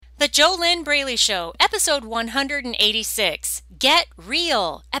The JoLynn Braley Show, episode 186. Get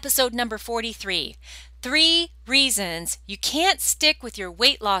Real, episode number 43. 3 reasons you can't stick with your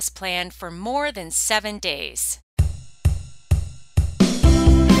weight loss plan for more than 7 days.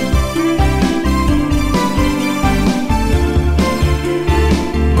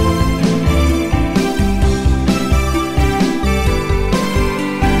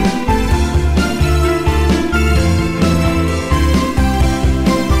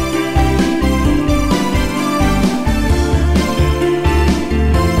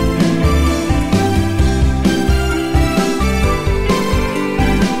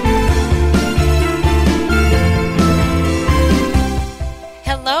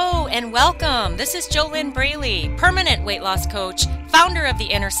 Welcome. This is JoLynn Braley, permanent weight loss coach, founder of the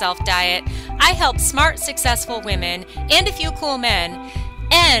Inner Self Diet. I help smart, successful women and a few cool men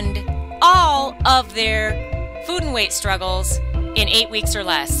end all of their food and weight struggles in 8 weeks or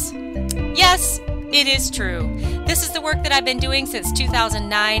less. Yes, it is true. This is the work that I've been doing since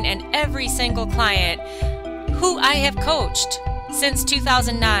 2009, and every single client who I have coached since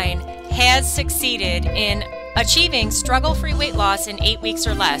 2009 has succeeded in achieving struggle-free weight loss in 8 weeks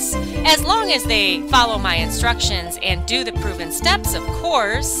or less, as long as they follow my instructions and do the proven steps, of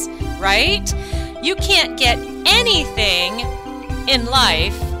course, right? You can't get anything in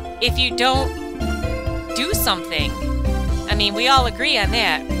life if you don't do something. I mean, we all agree on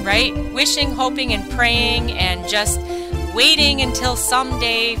that, right? Wishing, hoping, and praying and just waiting until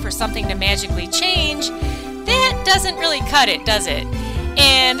someday for something to magically change, that doesn't really cut it, does it?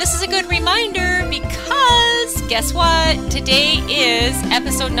 And this is a good reminder because guess what? Today is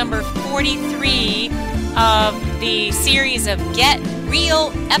episode number 43 of the series of Get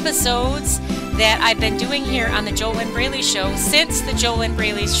Real episodes that I've been doing here on the JoLynn Braley Show since the JoLynn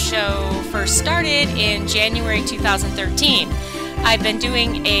Braley Show first started in January 2013. I've been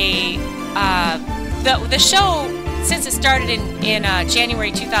doing the show since it started in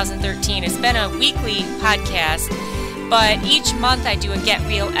January 2013. It's been a weekly podcast. But each month I do a Get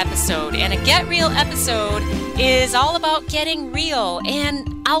Real episode, and a Get Real episode is all about getting real. And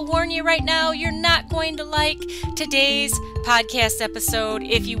I'll warn you right now, you're not going to like today's podcast episode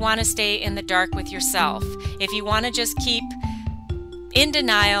if you want to stay in the dark with yourself. If you want to just keep in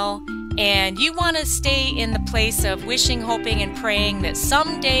denial and you want to stay in the place of wishing, hoping, and praying that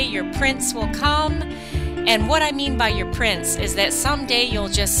someday your prince will come. And what I mean by your prince is that someday you'll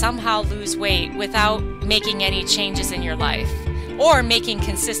just somehow lose weight without making any changes in your life or making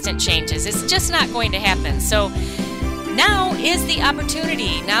consistent changes. It's just not going to happen. So now is the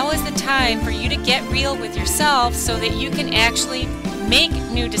opportunity. Now is the time for you to get real with yourself so that you can actually make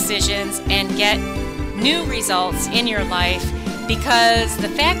new decisions and get new results in your life. Because the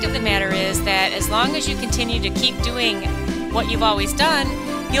fact of the matter is that as long as you continue to keep doing what you've always done,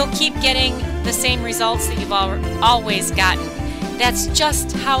 you'll keep getting the same results that you've always gotten. That's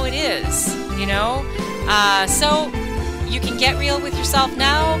just how it is, you know? So you can get real with yourself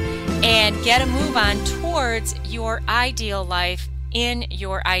now and get a move on towards your ideal life in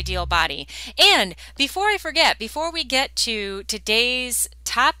your ideal body. And before I forget, before we get to today's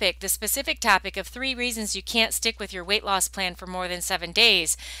topic, the specific topic of 3 reasons you can't stick with your weight loss plan for more than 7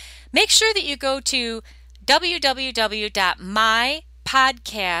 days, make sure that you go to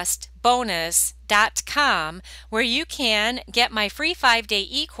www.mypodcastbonus.com, where you can get my free 5-day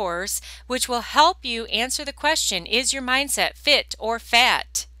e-course, which will help you answer the question, is your mindset fit or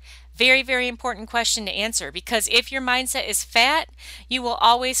fat? Very, very important question to answer, because if your mindset is fat, you will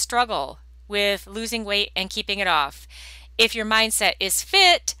always struggle with losing weight and keeping it off. If your mindset is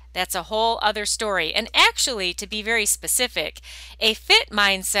fit, that's a whole other story. And actually, to be very specific, a fit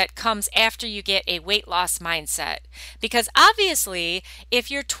mindset comes after you get a weight loss mindset. Because obviously,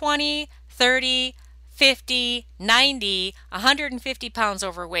 if you're 20, 30, 50, 90, 150 pounds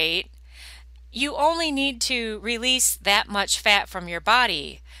overweight, you only need to release that much fat from your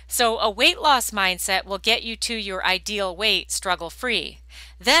body. So a weight loss mindset will get you to your ideal weight struggle-free.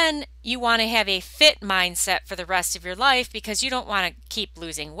 Then you want to have a fit mindset for the rest of your life because you don't want to keep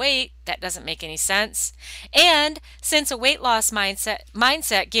losing weight. That doesn't make any sense. And since a weight loss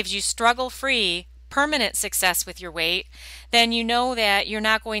mindset gives you struggle-free, permanent success with your weight, then you know that you're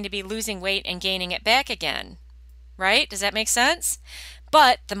not going to be losing weight and gaining it back again. Right? Does that make sense?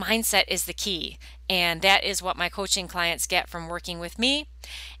 But the mindset is the key, and that is what my coaching clients get from working with me.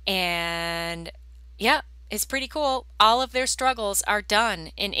 And yeah, it's pretty cool. All of their struggles are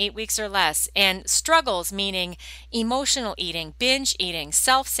done in 8 weeks or less. And struggles meaning emotional eating, binge eating,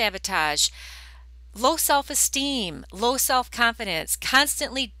 self-sabotage, low self-esteem, low self-confidence,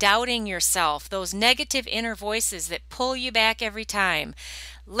 constantly doubting yourself, those negative inner voices that pull you back every time,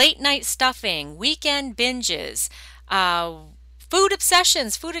 late night stuffing, weekend binges, food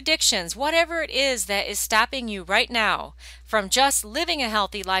obsessions, food addictions, whatever it is that is stopping you right now from just living a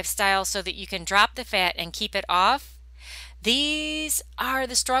healthy lifestyle so that you can drop the fat and keep it off, these are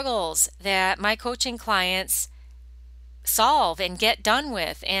the struggles that my coaching clients solve and get done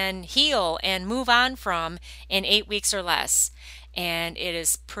with and heal and move on from in 8 weeks or less. And it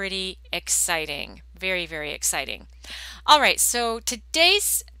is pretty exciting. Very, very exciting. All right, so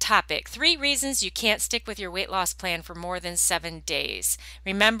today's topic, 3 reasons you can't stick with your weight loss plan for more than 7 days.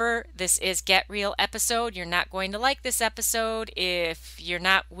 Remember, this is Get Real episode. You're not going to like this episode if you're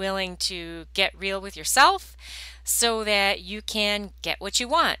not willing to get real with yourself so that you can get what you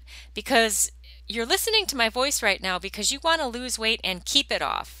want. Because you're listening to my voice right now because you want to lose weight and keep it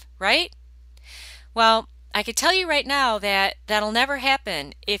off, right? Well, I could tell you right now that that'll never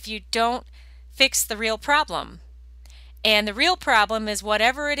happen if you don't fix the real problem. And the real problem is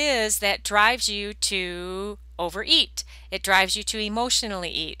whatever it is that drives you to overeat. It drives you to emotionally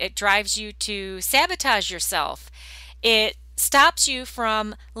eat. It drives you to sabotage yourself. It stops you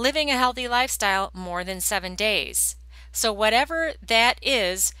from living a healthy lifestyle more than 7 days. So whatever that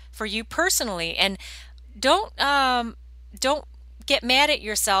is for you personally, and don't get mad at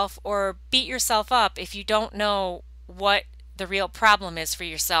yourself or beat yourself up if you don't know what the real problem is for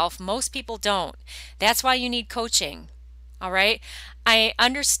yourself. Most people don't. That's why you need coaching. All right? I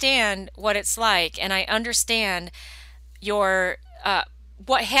understand what it's like, and I understand your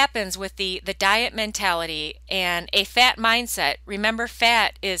what happens with the diet mentality and a fat mindset. Remember,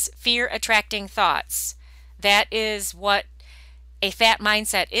 fat is fear attracting thoughts. That is what a fat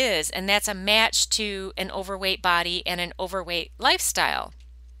mindset is, and that's a match to an overweight body and an overweight lifestyle.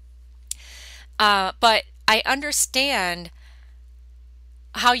 But I understand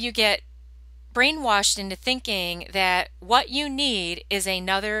how you get brainwashed into thinking that what you need is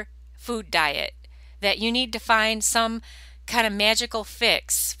another food diet, that you need to find some kind of magical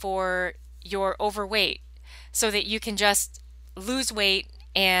fix for your overweight so that you can just lose weight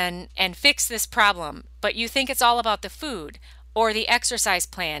and fix this problem. But you think it's all about the food or the exercise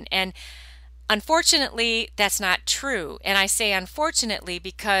plan. And unfortunately, that's not true. And I say unfortunately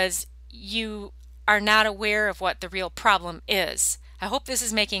because you are not aware of what the real problem is. I hope this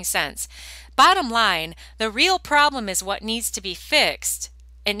is making sense. Bottom line, the real problem is what needs to be fixed.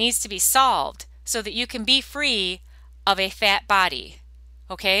 It needs to be solved so that you can be free of a fat body.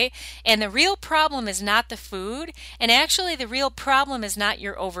 Okay? And the real problem is not the food, and actually the real problem is not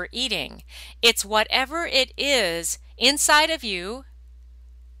your overeating. It's whatever it is inside of you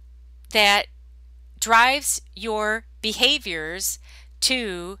that drives your behaviors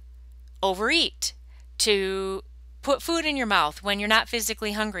to overeat, to put food in your mouth when you're not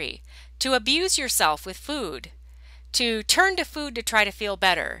physically hungry, to abuse yourself with food, to turn to food to try to feel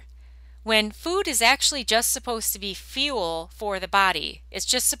better, when food is actually just supposed to be fuel for the body. It's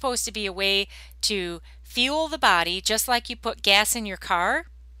just supposed to be a way to fuel the body, just like you put gas in your car.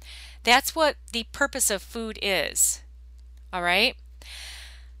 That's what the purpose of food is. All right?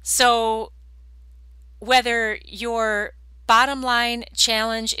 So whether your bottom line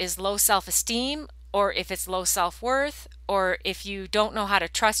challenge is low self-esteem, or if it's low self-worth, or if you don't know how to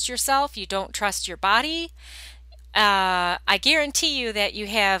trust yourself, you don't trust your body, I guarantee you that you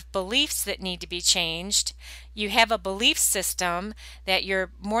have beliefs that need to be changed. You have a belief system that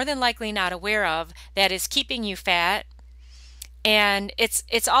you're more than likely not aware of that is keeping you fat. And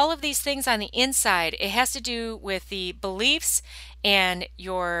it's all of these things on the inside. It has to do with the beliefs and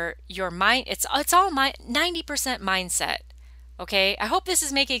your mind. It's all 90% mindset. Okay? I hope this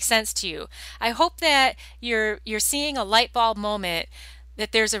is making sense to you. I hope that you're seeing a light bulb moment,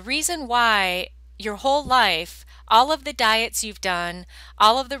 that there's a reason why your whole life, all of the diets you've done,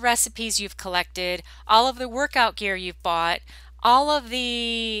 all of the recipes you've collected, all of the workout gear you've bought, all of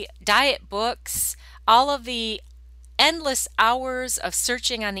the diet books, all of the endless hours of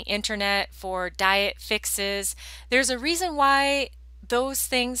searching on the internet for diet fixes, there's a reason why those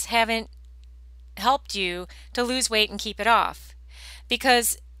things haven't helped you to lose weight and keep it off.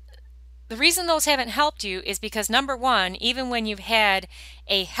 Because the reason those haven't helped you is because, number one, even when you've had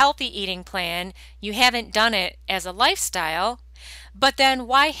a healthy eating plan, you haven't done it as a lifestyle. But then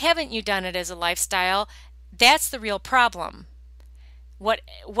why haven't you done it as a lifestyle? That's the real problem.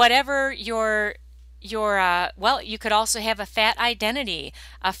 Whatever well, you could also have a fat identity,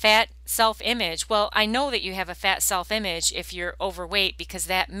 a fat self-image. Well, I know that you have a fat self-image if you're overweight because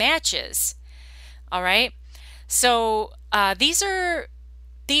that matches. All right? So these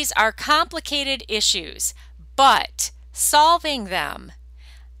are complicated issues, but solving them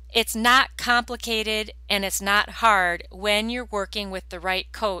It's not complicated and it's not hard when you're working with the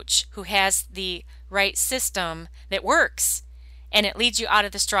right coach who has the right system that works and it leads you out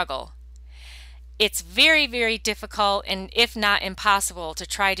of the struggle. It's very, very difficult and if not impossible to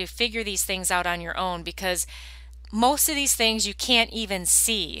try to figure these things out on your own because most of these things you can't even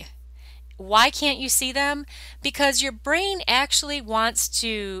see. Why can't you see them? Because your brain actually wants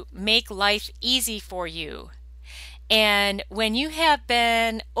to make life easy for you. And when you have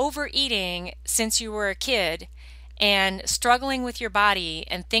been overeating since you were a kid and struggling with your body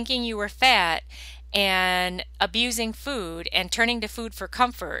and thinking you were fat and abusing food and turning to food for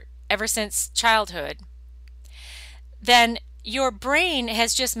comfort ever since childhood, then your brain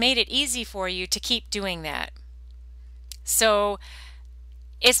has just made it easy for you to keep doing that. So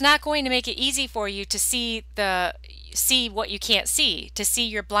it's not going to make it easy for you to see what you can't see, to see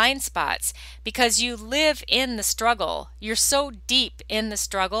your blind spots, because you live in the struggle. You're so deep in the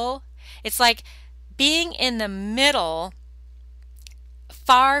struggle. It's like being in the middle,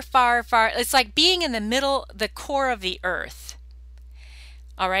 far, far, far. It's like being in the middle, the core of the earth.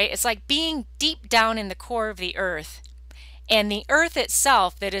 All right? It's like being deep down in the core of the earth. And the earth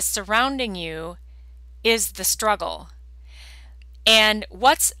itself that is surrounding you is the struggle. And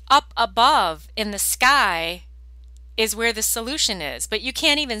what's up above in the sky is where the solution is. But you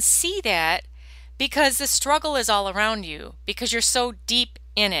can't even see that because the struggle is all around you because you're so deep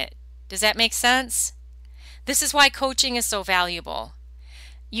in it. Does that make sense? This is why coaching is so valuable.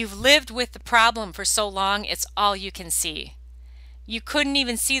 You've lived with the problem for so long, it's all you can see. You couldn't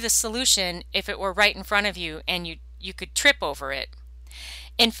even see the solution if it were right in front of you and you could trip over it.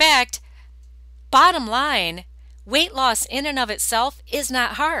 In fact, bottom line, weight loss in and of itself is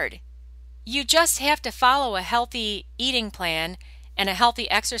not hard. You just have to follow a healthy eating plan and a healthy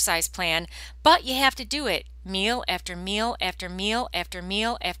exercise plan, but you have to do it meal after meal after meal after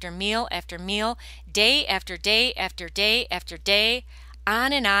meal after meal after meal, day after day after day after day,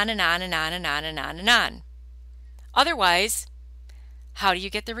 on and on and on and on and on and on and on. Otherwise, how do you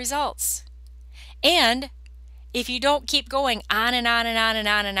get the results? And if you don't keep going on and on and on and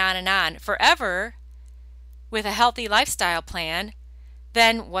on and on and on forever with a healthy lifestyle plan,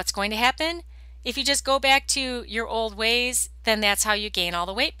 then what's going to happen? If you just go back to your old ways, then that's how you gain all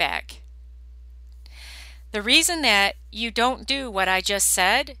the weight back. The reason that you don't do what I just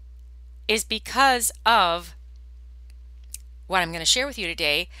said is because of what I'm going to share with you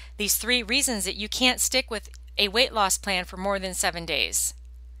today, these 3 reasons that you can't stick with a weight loss plan for more than 7 days.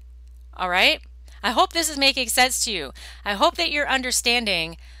 All right? I hope this is making sense to you. I hope that you're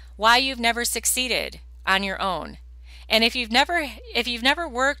understanding why you've never succeeded on your own. And if you've never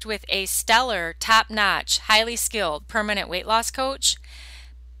worked with a stellar, top-notch, highly skilled permanent weight loss coach,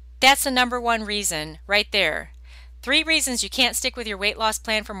 that's the number 1 reason right there. 3 reasons you can't stick with your weight loss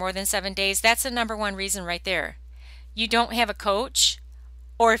plan for more than 7 days. That's the number 1 reason right there. You don't have a coach,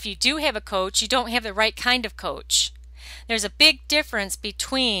 or if you do have a coach, you don't have the right kind of coach. There's a big difference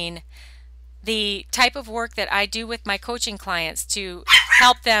between the type of work that I do with my coaching clients to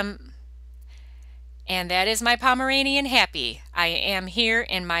help them. And that is my Pomeranian Happy. I am here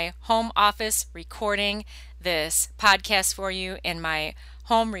in my home office recording this podcast for you in my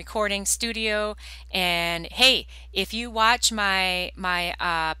home recording studio. And hey, if you watch my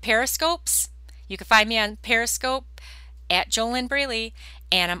Periscopes, you can find me on Periscope at JoLynn Braley.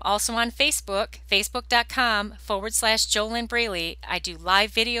 And I'm also on Facebook, facebook.com/JoLynn Braley. I do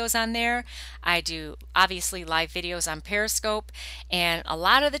live videos on there. I do obviously live videos on Periscope. And a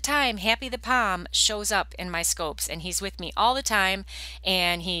lot of the time, Happy the Pom shows up in my scopes. And he's with me all the time.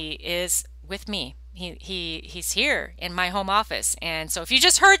 And he is with me. He's here in my home office. And so if you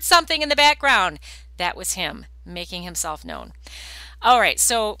just heard something in the background, that was him making himself known. All right,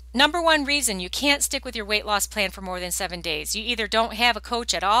 so number 1 reason you can't stick with your weight loss plan for more than 7 days. You either don't have a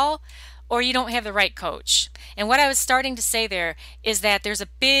coach at all or you don't have the right coach. And what I was starting to say there is that there's a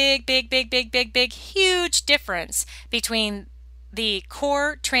big, huge difference between the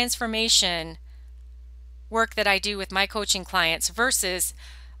core transformation work that I do with my coaching clients versus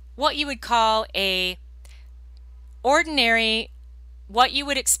what you would call a ordinary, what you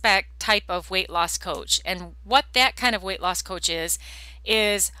would expect type of weight loss coach. And what that kind of weight loss coach is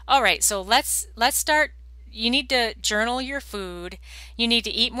all right, so let's start. You need to journal your food. You need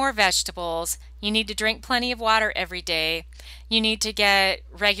to eat more vegetables. You need to drink plenty of water every day. You need to get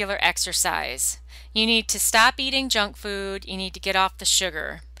regular exercise. You need to stop eating junk food. You need to get off the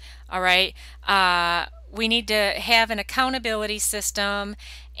sugar. All right. We need to have an accountability system,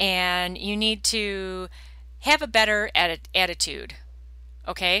 and you need to have a better attitude.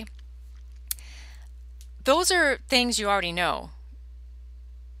 Okay? Those are things you already know.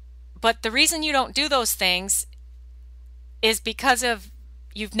 But the reason you don't do those things is because of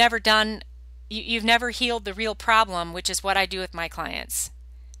you've never healed the real problem, which is what I do with my clients.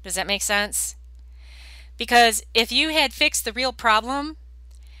 Does that make sense? Because if you had fixed the real problem,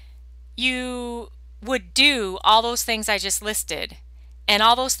 you would do all those things I just listed. And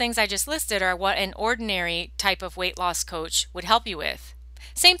all those things I just listed are what an ordinary type of weight loss coach would help you with.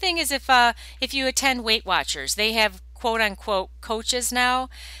 Same thing as if you attend Weight Watchers. They have quote unquote coaches now.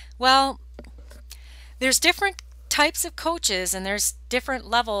 Well, there's different types of coaches and there's different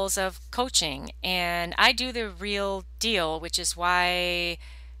levels of coaching. And I do the real deal, which is why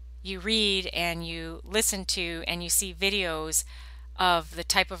you read and you listen to and you see videos of the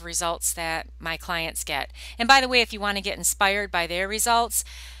type of results that my clients get. And by the way, if you want to get inspired by their results,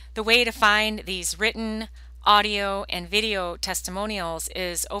 the way to find these written, audio, and video testimonials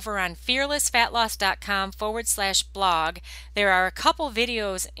is over on fearlessfatloss.com/blog. There are a couple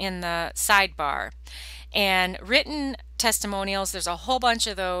videos in the sidebar. And written testimonials, there's a whole bunch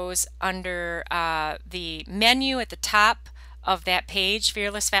of those under the menu at the top of that page,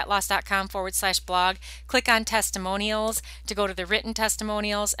 fearlessfatloss.com/blog. Click on testimonials to go to the written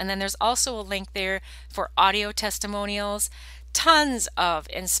testimonials, and then there's also a link there for audio testimonials. Tons of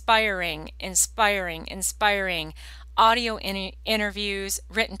inspiring audio interviews,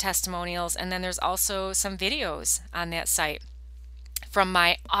 written testimonials, and then there's also some videos on that site from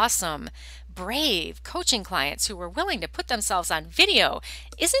my awesome, brave coaching clients who were willing to put themselves on video.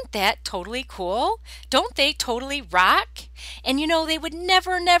 Isn't that totally cool? Don't they totally rock? And you know, they would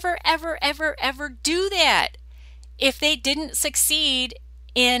never, ever do that if they didn't succeed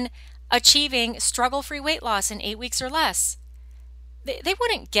in achieving struggle-free weight loss in 8 weeks or less. They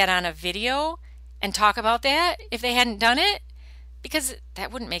wouldn't get on a video and talk about that if they hadn't done it, because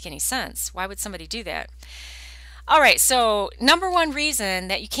that wouldn't make any sense. Why would somebody do that? All right, so number one reason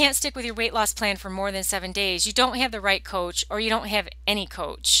that you can't stick with your weight loss plan for more than 7 days, you don't have the right coach or you don't have any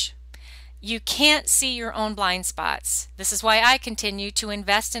coach. You can't see your own blind spots. This is why I continue to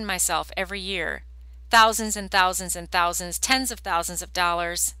invest in myself every year. Thousands and thousands and thousands, tens of thousands of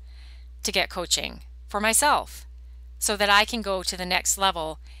dollars to get coaching for myself so that I can go to the next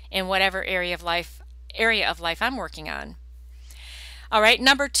level in whatever area of life I'm working on. All right,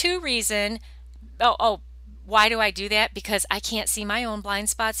 number two reason, why do I do that? Because I can't see my own blind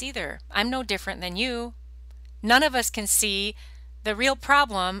spots either. I'm no different than you. None of us can see the real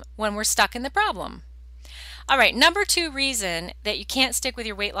problem when we're stuck in the problem. All right, number two reason that you can't stick with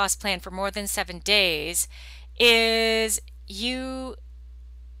your weight loss plan for more than 7 days is you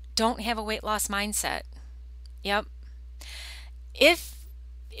don't have a weight loss mindset. Yep. If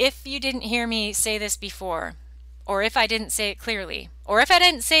you didn't hear me say this before, or if I didn't say it clearly, or if I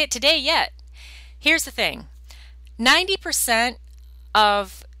didn't say it today yet, here's the thing. 90%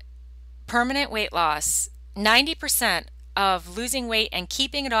 of permanent weight loss, 90% of losing weight and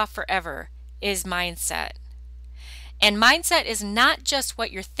keeping it off forever is mindset. And mindset is not just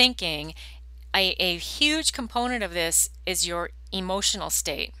what you're thinking. A huge component of this is your emotional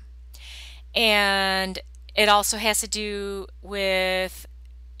state. And it also has to do with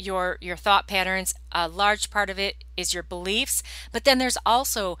your thought patterns. A large part of it is your beliefs, but then there's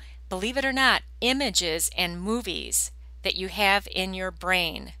also, believe it or not, images and movies that you have in your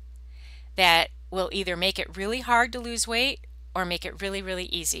brain that will either make it really hard to lose weight or make it really, really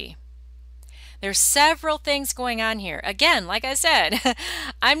easy. There's several things going on here. Again, like I said,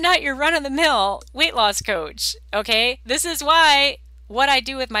 I'm not your run-of-the-mill weight loss coach, okay? This is why what I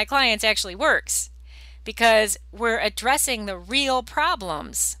do with my clients actually works, because we're addressing the real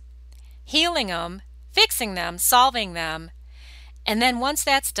problems, healing them, fixing them, solving them, and then once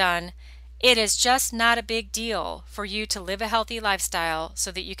that's done, it is just not a big deal for you to live a healthy lifestyle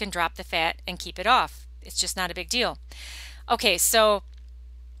so that you can drop the fat and keep it off. It's just not a big deal. Okay, so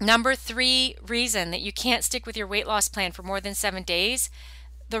number three reason that you can't stick with your weight loss plan for more than 7 days,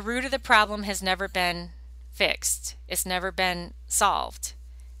 the root of the problem has never been fixed. It's never been solved.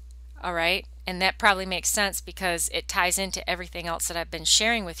 All right? And that probably makes sense because it ties into everything else that I've been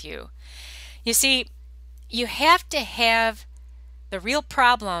sharing with you. You see, you have to have the real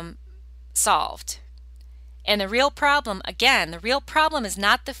problem solved. And the real problem, again, the real problem is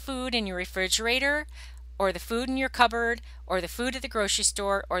not the food in your refrigerator or the food in your cupboard or the food at the grocery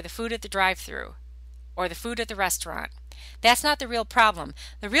store or the food at the drive-thru or the food at the restaurant. That's not the real problem.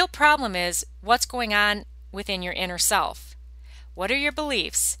 The real problem is what's going on within your inner self. What are your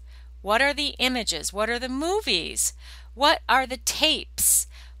beliefs? What are the images? What are the movies? What are the tapes?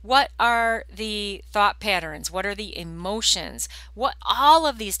 What are the thought patterns? What are the emotions? What all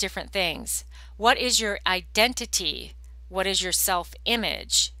of these different things. What is your identity? What is your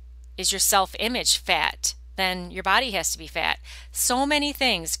self-image? Is your self-image fat? Then your body has to be fat. So many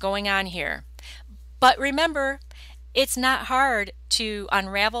things going on here. But remember, it's not hard to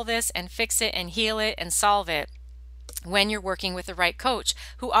unravel this and fix it and heal it and solve it when you're working with the right coach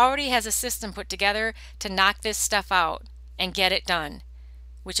who already has a system put together to knock this stuff out and get it done,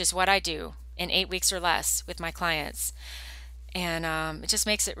 which is what I do in 8 weeks or less with my clients. And it just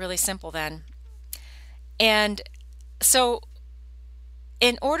makes it really simple then. And so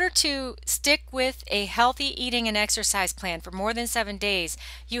in order to stick with a healthy eating and exercise plan for more than 7 days,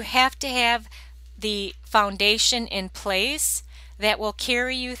 you have to have the foundation in place that will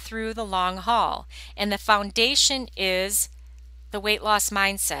carry you through the long haul. And the foundation is the weight loss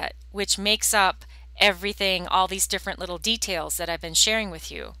mindset, which makes up everything, all these different little details that I've been sharing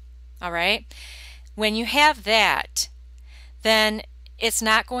with you. All right? When you have that, then it's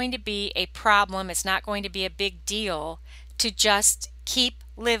not going to be a problem. It's not going to be a big deal to just keep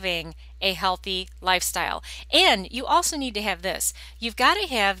living a healthy lifestyle. And you also need to have this. You've got to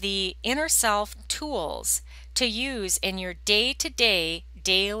have the inner self tools to use in your day-to-day,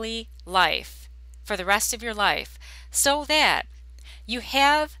 daily life for the rest of your life, so that you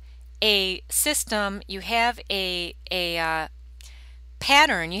have a system, you have a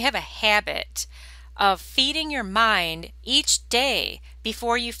pattern, you have a habit of feeding your mind each day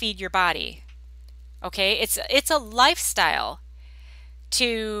before you feed your body. Okay? It's a lifestyle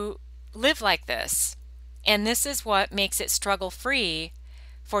to live like this. And this is what makes it struggle-free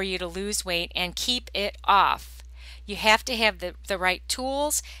for you to lose weight and keep it off. You have to have the right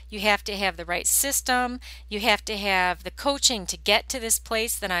tools. You have to have the right system. You have to have the coaching to get to this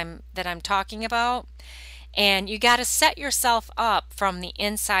place that I'm talking about. And you got to set yourself up from the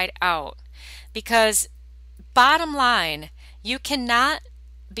inside out. Because bottom line, you cannot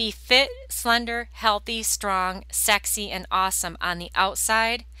be fit, slender, healthy, strong, sexy, and awesome on the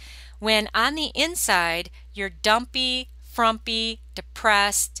outside when on the inside you're dumpy, frumpy,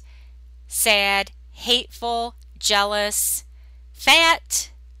 depressed, sad, hateful, jealous,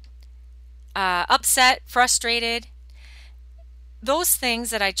 fat, upset, frustrated. Those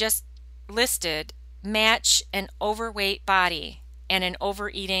things that I just listed match an overweight body and an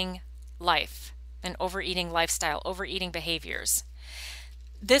overeating life, an overeating lifestyle, overeating behaviors.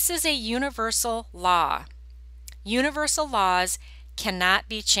 This is a universal law. Universal laws cannot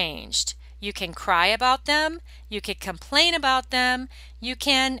be changed. You can cry about them, you can complain about them, you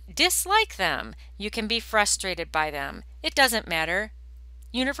can dislike them, you can be frustrated by them. It doesn't matter.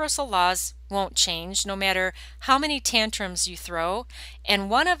 Universal laws won't change no matter how many tantrums you throw.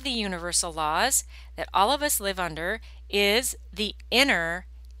 And one of the universal laws that all of us live under is the inner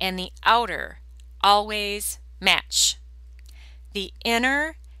and the outer always match. The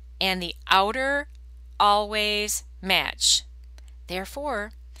inner and the outer always match.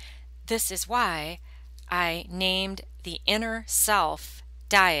 Therefore, this is why I named the inner self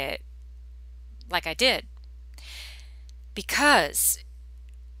diet like I did. Because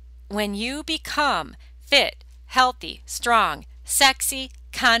when you become fit, healthy, strong, sexy,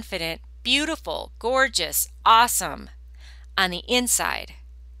 confident, beautiful, gorgeous, awesome on the inside,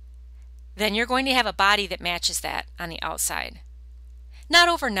 then you're going to have a body that matches that on the outside. Not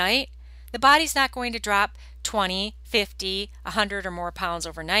overnight. The body's not going to drop 20, 50, 100 or more pounds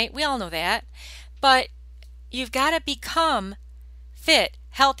overnight. We all know that. But you've got to become fit,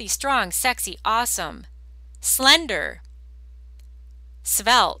 healthy, strong, sexy, awesome, slender,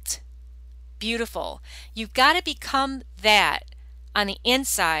 svelte, beautiful. You've got to become that on the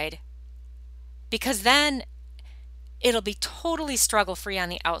inside, because then it'll be totally struggle-free on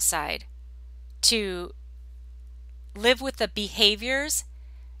the outside to live with the behaviors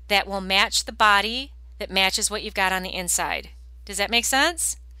that will match the body that matches what you've got on the inside. Does that make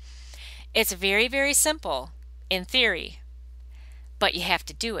sense? It's very, very simple in theory, but you have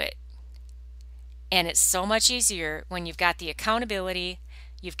to do it. And it's so much easier when you've got the accountability,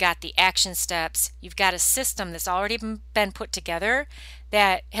 you've got the action steps, you've got a system that's already been put together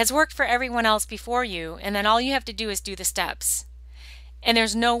that has worked for everyone else before you, and then all you have to do is do the steps. And there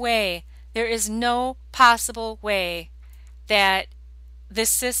is no possible way that this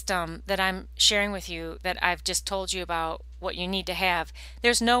system that I'm sharing with you, that I've just told you about what you need to have,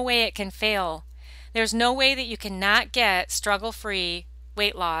 there's no way it can fail. There's no way that you cannot get struggle-free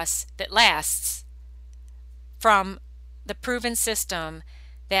weight loss that lasts from the proven system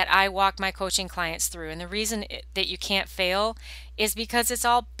that I walk my coaching clients through. And the reason that you can't fail is because it's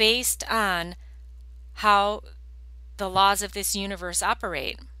all based on how the laws of this universe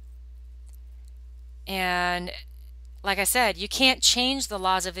operate. And like I said, you can't change the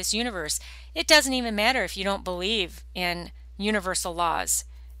laws of this universe. It doesn't even matter if you don't believe in universal laws.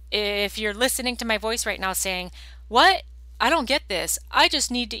 if you're listening to my voice right now saying, what? I don't get this. I just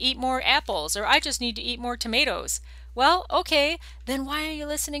need to eat more apples, or I just need to eat more tomatoes. Well, okay, then why are you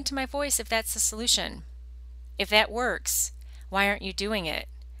listening to my voice if that's the solution? If that works, why aren't you doing it?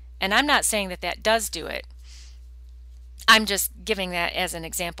 And I'm not saying that that does do it. I'm just giving that as an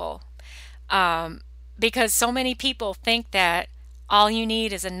example. Because so many people think that all you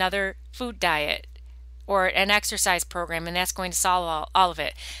need is another food diet or an exercise program, and that's going to solve all of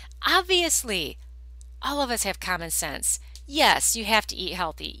it. Obviously, all of us have common sense. Yes, you have to eat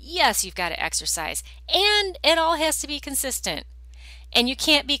healthy. Yes, you've got to exercise. And it all has to be consistent. And you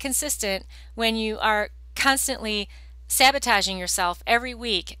can't be consistent when you are constantly sabotaging yourself every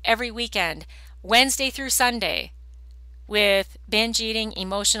week, every weekend, Wednesday through Sunday, with binge eating,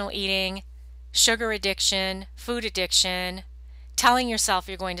 emotional eating, sugar addiction, food addiction, telling yourself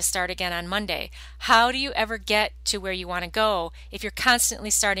you're going to start again on Monday. How do you ever get to where you want to go if you're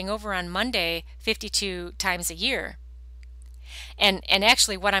constantly starting over on Monday 52 times a year? And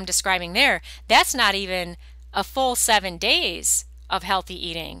actually what I'm describing there, that's not even a full 7 days of healthy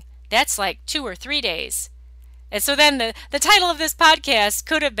eating. That's like 2 or 3 days. And so then the title of this podcast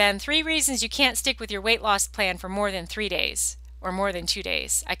could have been 3 reasons you can't stick with your weight loss plan for more than 3 days or more than 2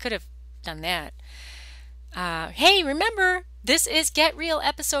 days. I could have done that. Hey, remember, this is Get Real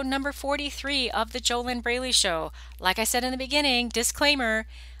episode number 43 of the JoLynn Braley Show. Like I said in the beginning, disclaimer,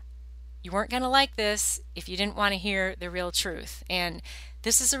 you weren't going to like this if you didn't want to hear the real truth. And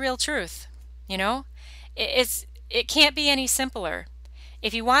this is the real truth, you know? It can't be any simpler.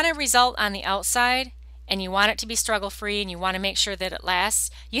 If you want a result on the outside and you want it to be struggle-free and you want to make sure that it lasts,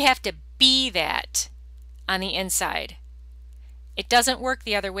 you have to be that on the inside. It doesn't work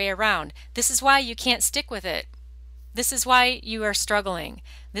the other way around. This is why you can't stick with it. This is why you are struggling.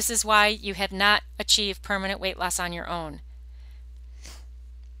 This is why you have not achieved permanent weight loss on your own.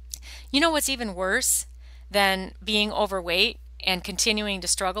 You know what's even worse than being overweight and continuing to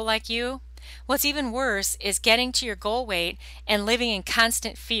struggle like you? What's even worse is getting to your goal weight and living in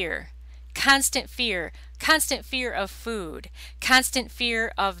constant fear. Constant fear of food, constant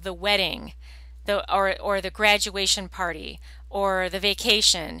fear of the wedding, or the graduation party, or the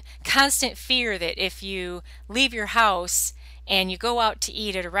vacation, constant fear that if you leave your house and you go out to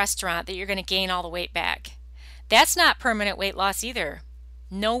eat at a restaurant that you're going to gain all the weight back. That's not permanent weight loss either.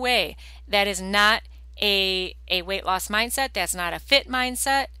 No way. That is not a weight loss mindset. That's not a fit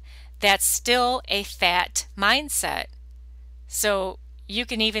mindset. That's still a fat mindset. So you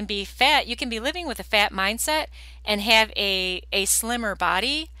can even be fat. You can be living with a fat mindset and have a slimmer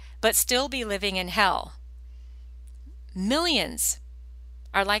body, but still be living in hell. Millions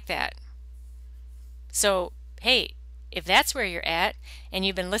are like that. So, hey, if that's where you're at and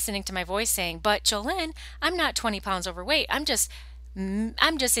you've been listening to my voice saying, but JoLynn, I'm not 20 pounds overweight. I'm just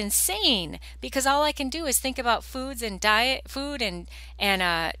insane because all I can do is think about food and diets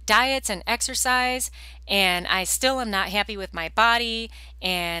and exercise, and I still am not happy with my body,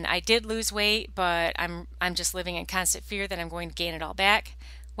 and I did lose weight, but I'm just living in constant fear that I'm going to gain it all back.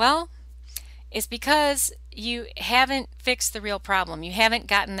 Well, it's because you haven't fixed the real problem. You haven't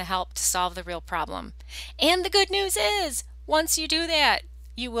gotten the help to solve the real problem. And the good news is, once you do that,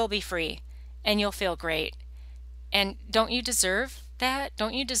 you will be free and you'll feel great. And don't you deserve that?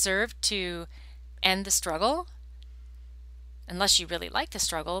 Don't you deserve to end the struggle? Unless you really like the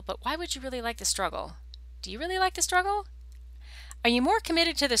struggle, but why would you really like the struggle? Do you really like the struggle? Are you more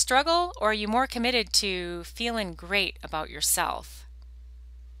committed to the struggle, or are you more committed to feeling great about yourself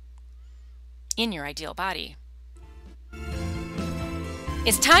in your ideal body?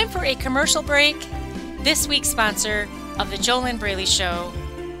 It's time for a commercial break. This week's sponsor of the JoLynn Braley Show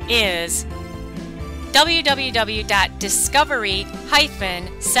is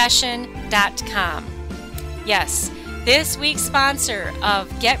www.discovery-session.com. Yes, this week's sponsor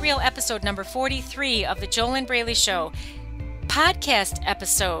of Get Real episode number 43 of the JoLynn Braley Show, podcast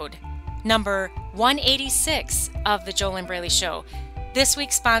episode number 186 of the JoLynn Braley Show. This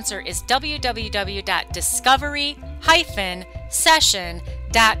week's sponsor is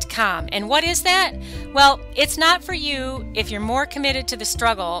www.discovery-session.com. And what is that? Well, it's not for you if you're more committed to the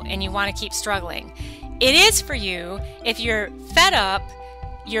struggle and you want to keep struggling. It is for you if you're fed up,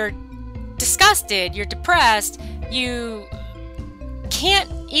 you're disgusted, you're depressed, you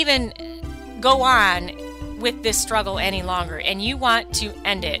can't even go on with this struggle any longer, and you want to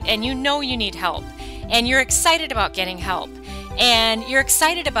end it, and you know you need help, and you're excited about getting help, and you're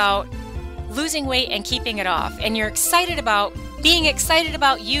excited about losing weight and keeping it off, and you're excited about being excited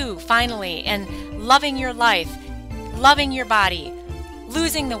about you finally, and loving your life, loving your body,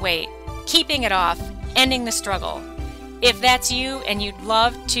 losing the weight, keeping it off, ending the struggle. If that's you and you'd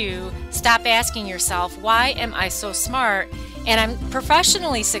love to stop asking yourself, why am I so smart and I'm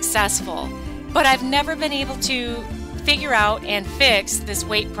professionally successful, but I've never been able to figure out and fix this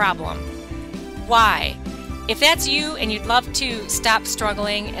weight problem? Why? If that's you and you'd love to stop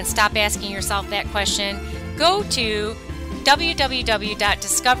struggling and stop asking yourself that question, go to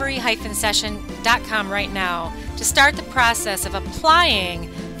www.discovery-session.com right now to start the process of applying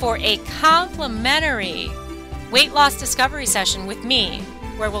for a complimentary weight loss discovery session with me,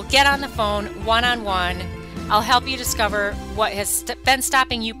 where we'll get on the phone one-on-one. I'll help you discover what has been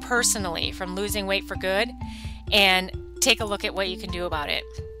stopping you personally from losing weight for good and take a look at what you can do about it.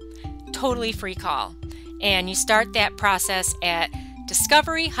 Totally free call. And you start that process at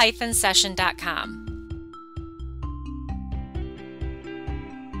discovery-session.com.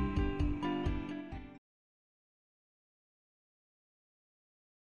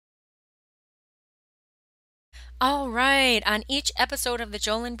 All right, on each episode of the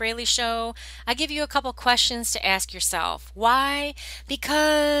Jolynn Braley Show, I give you a couple questions to ask yourself. Why?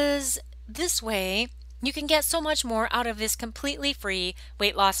 Because this way you can get so much more out of this completely free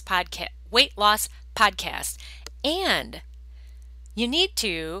weight loss podcast. And you need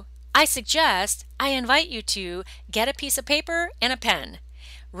to, I invite you to get a piece of paper and a pen.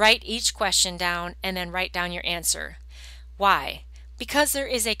 Write each question down and then write down your answer. Why? Because there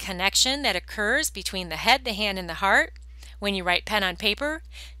is a connection that occurs between the head, the hand, and the heart. When you write pen on paper,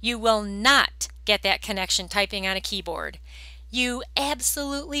 you will not get that connection typing on a keyboard. You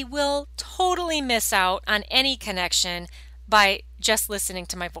absolutely will totally miss out on any connection by just listening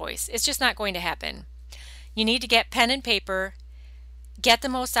to my voice. It's just not going to happen. You need to get pen and paper, get the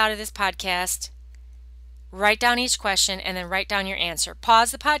most out of this podcast, write down each question, and then write down your answer.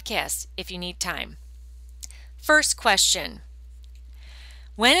 Pause the podcast if you need time. First question.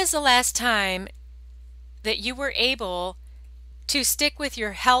 When is the last time that you were able to stick with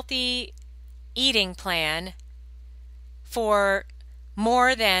your healthy eating plan for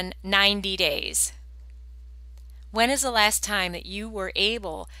more than 90 days? When is the last time that you were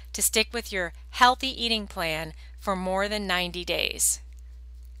able to stick with your healthy eating plan for more than 90 days?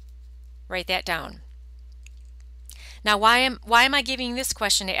 Write that down. Now, why am I giving this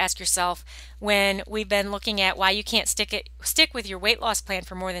question to ask yourself when we've been looking at why you can't stick with your weight loss plan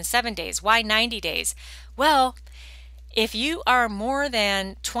for more than 7 days? Why 90 days? Well, if you are more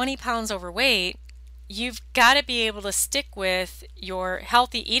than 20 pounds overweight, you've got to be able to stick with your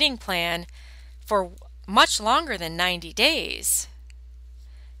healthy eating plan for much longer than 90 days.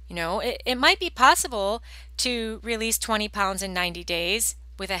 You know, it might be possible to release 20 pounds in 90 days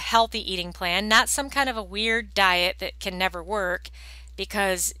with a healthy eating plan, not some kind of a weird diet that can never work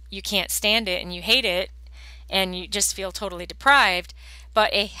because you can't stand it and you hate it and you just feel totally deprived,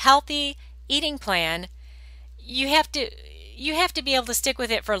 but a healthy eating plan, you have to be able to stick with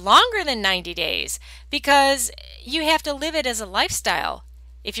it for longer than 90 days because you have to live it as a lifestyle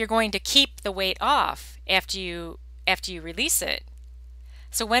if you're going to keep the weight off after you release it.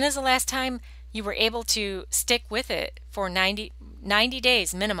 So when is the last time you were able to stick with it for 90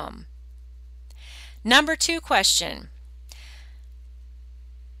 days minimum? Number 2 question.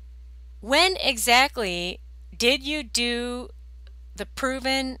 When exactly did you do the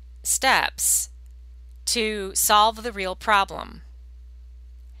proven steps to solve the real problem?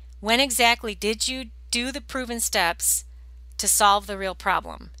 When exactly did you do the proven steps to solve the real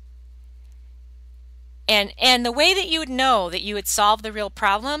problem? And the way that you would know that you would solve the real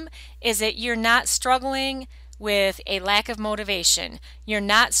problem is that you're not struggling with a lack of motivation. You're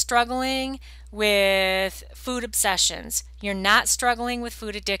not struggling with food obsessions. You're not struggling with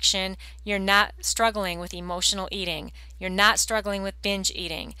food addiction. You're not struggling with emotional eating. You're not struggling with binge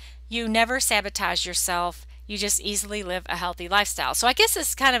eating. You never sabotage yourself. You just easily live a healthy lifestyle. So I guess this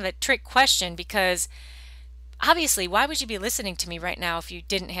is kind of a trick question because obviously, why would you be listening to me right now if you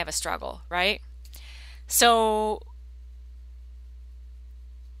didn't have a struggle, right? So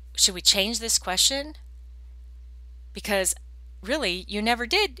should we change this question? Because really, you never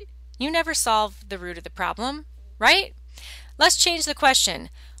did. You never solved the root of the problem, right? Let's change the question.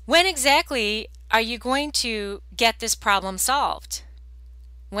 When exactly are you going to get this problem solved?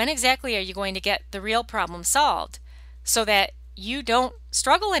 When exactly are you going to get the real problem solved so that you don't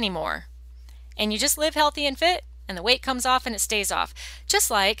struggle anymore and you just live healthy and fit and the weight comes off and it stays off? Just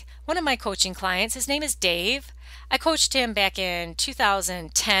like one of my coaching clients, his name is Dave. I coached him back in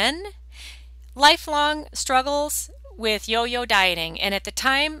 2010. Lifelong struggles with yo-yo dieting, and at the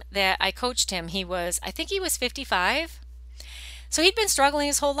time that I coached him, I think he was 55. So he'd been struggling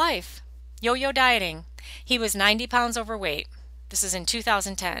his whole life, yo-yo dieting. He was 90 pounds overweight. This is in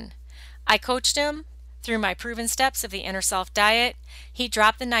 2010. I coached him through my proven steps of the Inner Self diet. He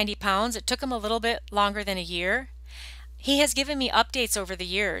dropped the 90 pounds. It took him a little bit longer than a year. He has given me updates over the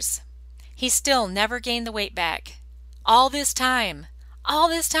years. He still never gained the weight back. All this time,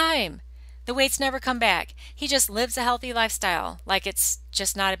 the weight's never come back. He just lives a healthy lifestyle like it's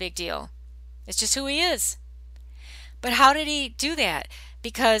just not a big deal. It's just who he is. But how did he do that?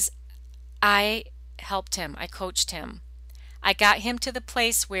 Because I helped him. I coached him. I got him to the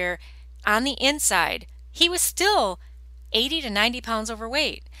place where on the inside, he was still 80 to 90 pounds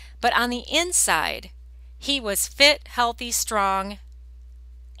overweight. But on the inside, he was fit, healthy, strong,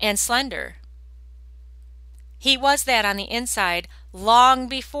 and slender. He was that on the inside long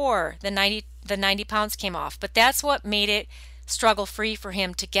before the 90 pounds came off. But that's what made it struggle-free for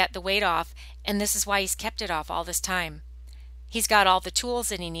him to get the weight off. And this is why he's kept it off all this time. He's got all the tools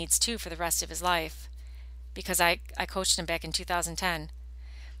that he needs, too, for the rest of his life. Because I coached him back in 2010.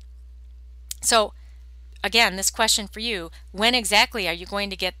 So, again, this question for you, when exactly are you going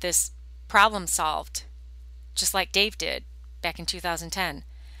to get this problem solved? Just like Dave did back in 2010.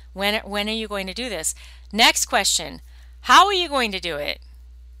 When are you going to do this? Next question, how are you going to do it?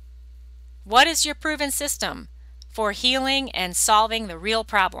 What is your proven system for healing and solving the real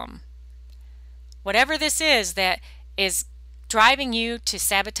problem? Whatever this is that is driving you to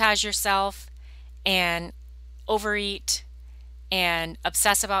sabotage yourself and overeat and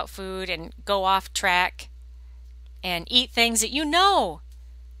obsess about food and go off track and eat things that you know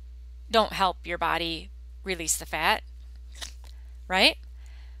don't help your body release the fat, right?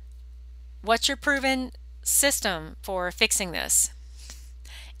 What's your proven system for fixing this?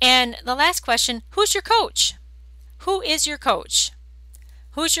 And the last question, who's your coach? Who is your coach?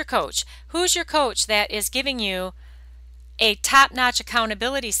 Who's your coach? Who's your coach that is giving you a top-notch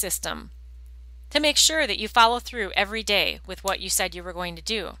accountability system to make sure that you follow through every day with what you said you were going to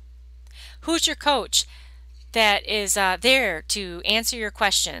do? Who's your coach that is there to answer your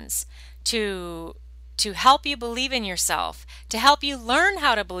questions, to help you believe in yourself, to help you learn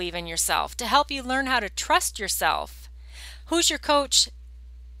how to believe in yourself, to help you learn how to trust yourself? Who's your coach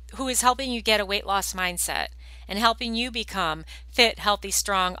who is helping you get a weight loss mindset and helping you become fit, healthy,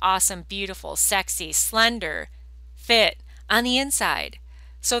 strong, awesome, beautiful, sexy, slender, fit on the inside,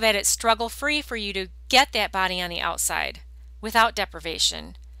 so that it's struggle-free for you to get that body on the outside without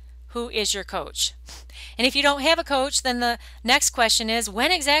deprivation? Who is your coach? And if you don't have a coach, then the next question is,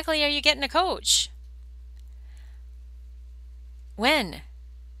 when exactly are you getting a coach? When?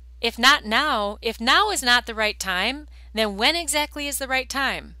 If not now, if now is not the right time, then when exactly is the right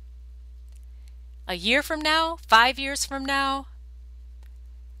time? A year from now? 5 years from now?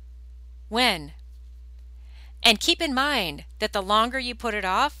 When? And keep in mind that the longer you put it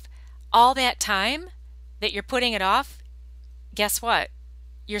off, all that time that you're putting it off, guess what?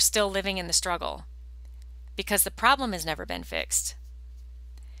 You're still living in the struggle because the problem has never been fixed.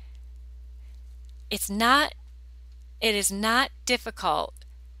 It is not difficult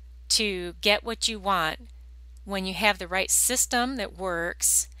to get what you want when you have the right system that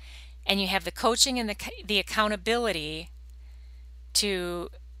works and you have the coaching and the accountability to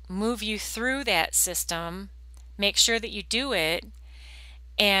move you through that system. Make sure that you do it.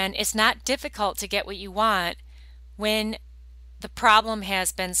 And it's not difficult to get what you want when the problem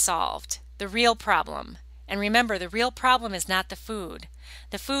has been solved, the real problem. And remember, the real problem is not the food.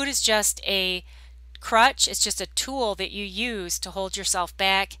 The food is just a crutch. It's just a tool that you use to hold yourself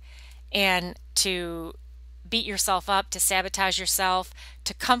back and to beat yourself up, to sabotage yourself,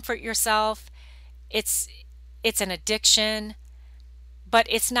 to comfort yourself. It's an addiction, but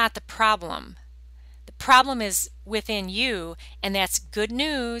it's not the problem. The problem is within you, and that's good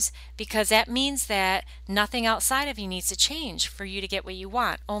news because that means that nothing outside of you needs to change for you to get what you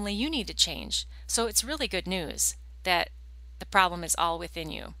want. Only you need to change. So it's really good news that the problem is all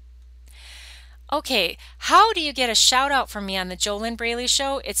within you. Okay, how do you get a shout out from me on the JoLynn Braley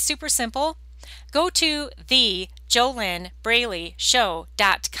Show? It's super simple. Go to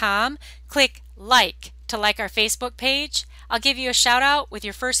thejolynnbraleyshow.com, click like to like our Facebook page. I'll give you a shout out with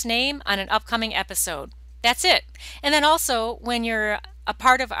your first name on an upcoming episode. That's it. And then also, when you're a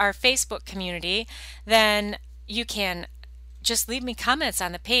part of our Facebook community, then you can just leave me comments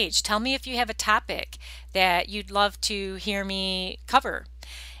on the page. Tell me if you have a topic that you'd love to hear me cover.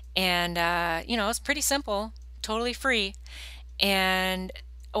 And, it's pretty simple, totally free. And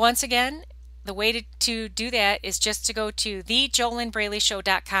once again, the way to do that is just to go to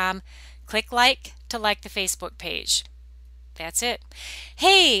thejolynnbraleyshow.com, click like to like the Facebook page. That's it.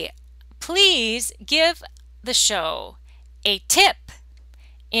 Hey, please give the show a tip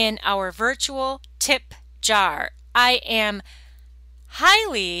in our virtual tip jar. I am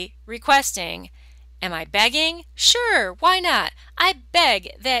highly requesting Am I begging? Sure, why not? I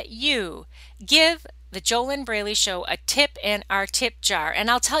beg that you give the JoLynn Braley Show a tip in our tip jar. And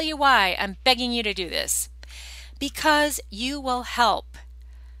I'll tell you why I'm begging you to do this. Because you will help.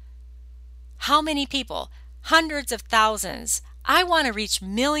 How many people? Hundreds of thousands. I want to reach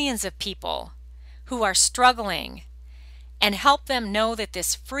millions of people who are struggling and help them know that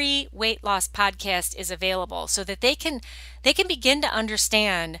this free weight loss podcast is available so that they can begin to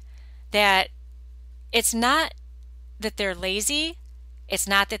understand that it's not that they're lazy, it's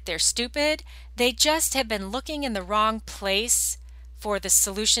not that they're stupid, they just have been looking in the wrong place for the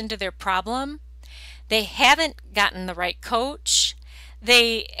solution to their problem. They haven't gotten the right coach.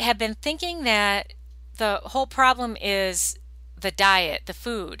 They have been thinking that the whole problem is the diet, the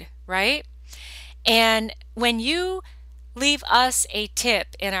food, right? And when you leave us a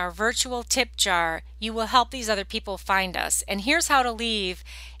tip in our virtual tip jar, you will help these other people find us. And here's how to leave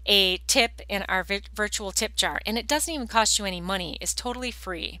a tip in our virtual tip jar. And it doesn't even cost you any money. It's totally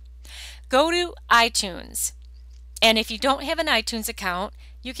free. Go to iTunes. And if you don't have an iTunes account,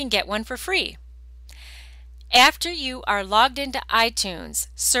 you can get one for free. After you are logged into iTunes,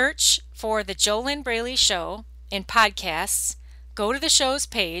 search for the JoLynn Braley Show in podcasts, go to the show's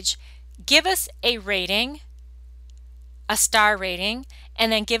page, give us a rating, a star rating,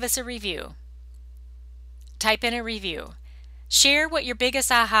 and then give us a review. Type in a review. Share what your biggest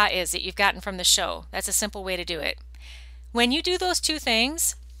aha is that you've gotten from the show. That's a simple way to do it. When you do those two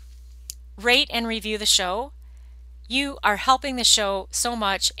things, rate and review the show, you are helping the show so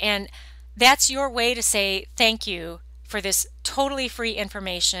much, and that's your way to say thank you for this totally free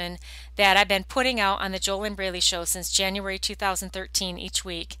information that I've been putting out on the JoLynn Braley Show since January 2013 each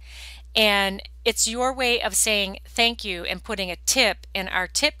week. And it's your way of saying thank you and putting a tip in our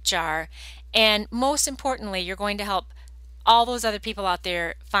tip jar. And most importantly, you're going to help all those other people out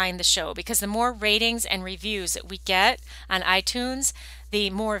there find the show, because the more ratings and reviews that we get on iTunes,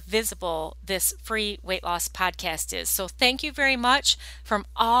 the more visible this free weight loss podcast is. So thank you very much from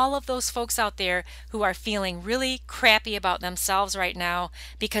all of those folks out there who are feeling really crappy about themselves right now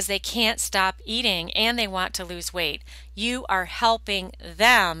because they can't stop eating and they want to lose weight. You are helping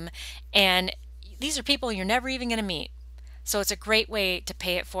them, and these are people you're never even going to meet. So it's a great way to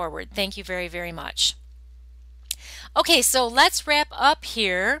pay it forward. Thank you very, very much. Okay, so let's wrap up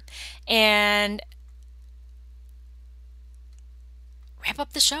here and wrap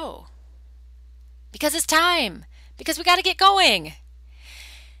up the show, because it's time, because we got to get going.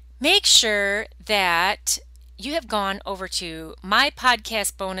 Make sure that you have gone over to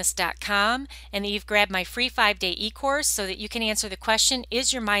mypodcastbonus.com and that you've grabbed my free 5-day e-course so that you can answer the question,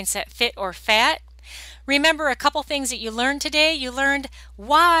 is your mindset fit or fat? Remember a couple things that you learned today. You learned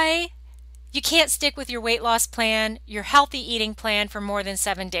why you can't stick with your weight loss plan, your healthy eating plan for more than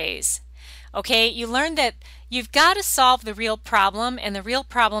 7 days. Okay, you learned that you've got to solve the real problem, and the real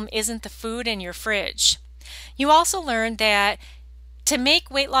problem isn't the food in your fridge. You also learned that to make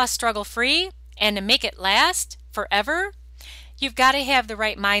weight loss struggle free and to make it last forever, you've got to have the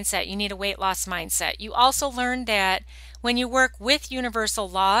right mindset. You need a weight loss mindset. You also learned that when you work with universal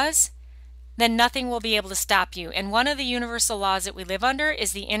laws, then nothing will be able to stop you. And one of the universal laws that we live under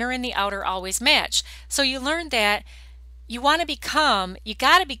is the inner and the outer always match. So you learned that you got to become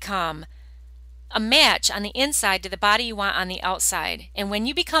a match on the inside to the body you want on the outside. And when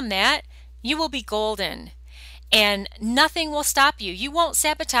you become that, you will be golden. And nothing will stop you. You won't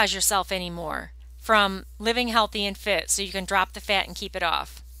sabotage yourself anymore from living healthy and fit so you can drop the fat and keep it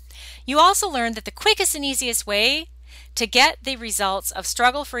off. You also learned that the quickest and easiest way to get the results of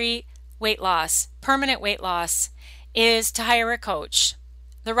struggle-free weight loss, permanent weight loss, is to hire a coach,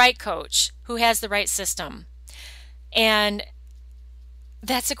 the right coach who has the right system. And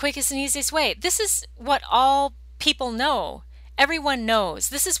that's the quickest and easiest way. This is what all people know. Everyone knows.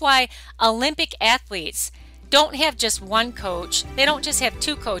 This is why Olympic athletes don't have just one coach. They don't just have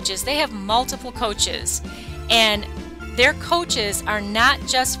two coaches. They have multiple coaches. And their coaches are not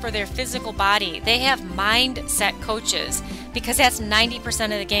just for their physical body. They have mindset coaches, because that's 90%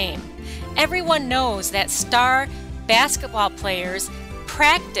 of the game. Everyone knows that star basketball players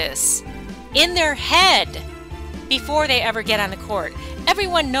practice in their head before they ever get on the court.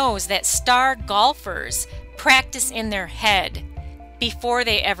 Everyone knows that star golfers practice in their head before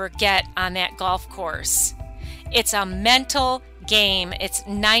they ever get on that golf course. It's a mental game. It's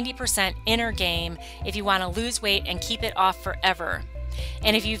 90% inner game if you want to lose weight and keep it off forever.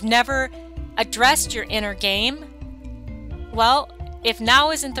 And if you've never addressed your inner game, well, if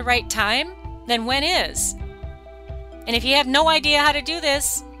now isn't the right time, then when is? And if you have no idea how to do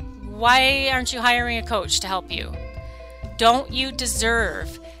this, why aren't you hiring a coach to help you? Don't you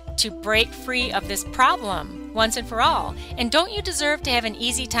deserve to break free of this problem once and for all. And don't you deserve to have an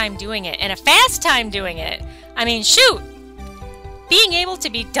easy time doing it and a fast time doing it? I mean, shoot! Being able to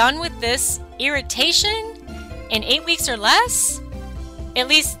be done with this irritation in 8 weeks or less? At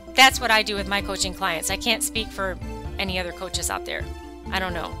least that's what I do with my coaching clients. I can't speak for any other coaches out there. I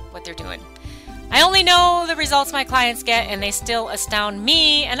don't know what they're doing. I only know the results my clients get, and they still astound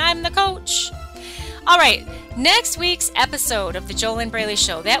me, and I'm the coach. All right, next week's episode of the JoLynn Braley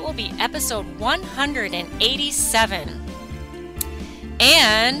Show, that will be episode 187.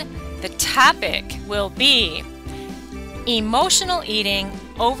 And the topic will be emotional eating,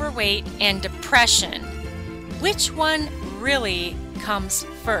 overweight, and depression. Which one really comes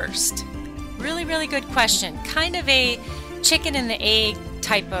first? Really, really good question. Kind of a chicken and the egg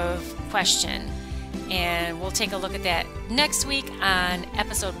type of question. And we'll take a look at that next week on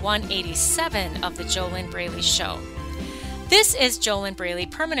episode 187 of the JoLynn Braley Show. This is JoLynn Braley,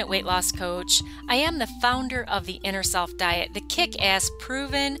 permanent weight loss coach. I am the founder of the Inner Self Diet, the kick-ass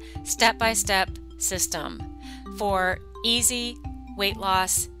proven step-by-step system for easy weight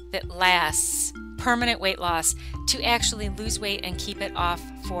loss that lasts, permanent weight loss, to actually lose weight and keep it off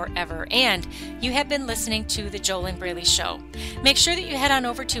forever. And you have been listening to the JoLynn Braley Show. Make sure that you head on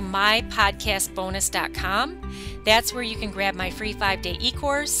over to mypodcastbonus.com. That's where you can grab my free 5-day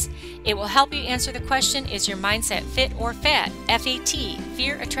e-course. It will help you answer the question, is your mindset fit or fat? F-A-T,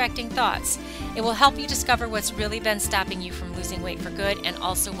 fear attracting thoughts. It will help you discover what's really been stopping you from losing weight for good and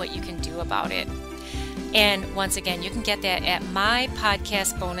also what you can do about it. And once again, you can get that at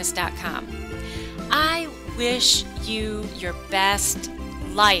mypodcastbonus.com. I wish you your best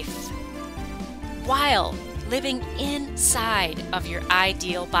life while living inside of your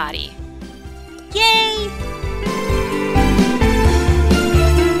ideal body. Yay!